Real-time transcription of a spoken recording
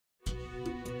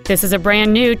This is a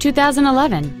brand new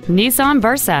 2011 Nissan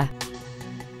Versa.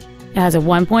 It has a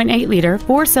 1.8-liter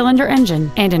four-cylinder engine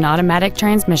and an automatic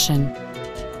transmission.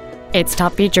 Its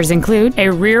top features include a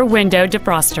rear window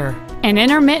defroster, an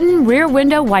intermittent rear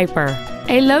window wiper,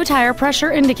 a low tire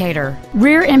pressure indicator,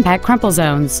 rear impact crumple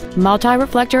zones,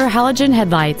 multi-reflector halogen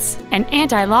headlights, an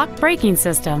anti-lock braking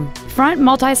system, front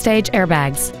multi-stage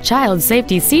airbags, child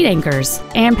safety seat anchors,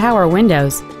 and power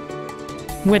windows.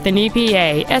 With an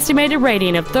EPA estimated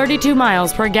rating of 32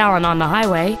 miles per gallon on the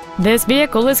highway, this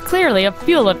vehicle is clearly a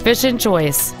fuel-efficient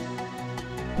choice.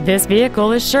 This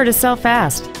vehicle is sure to sell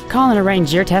fast. Call and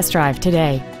arrange your test drive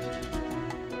today.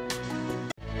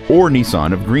 Orr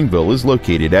Nissan of Greenville is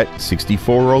located at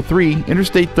 6403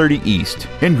 Interstate 30 East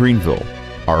in Greenville.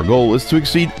 Our goal is to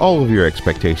exceed all of your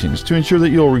expectations to ensure that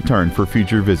you'll return for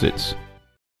future visits.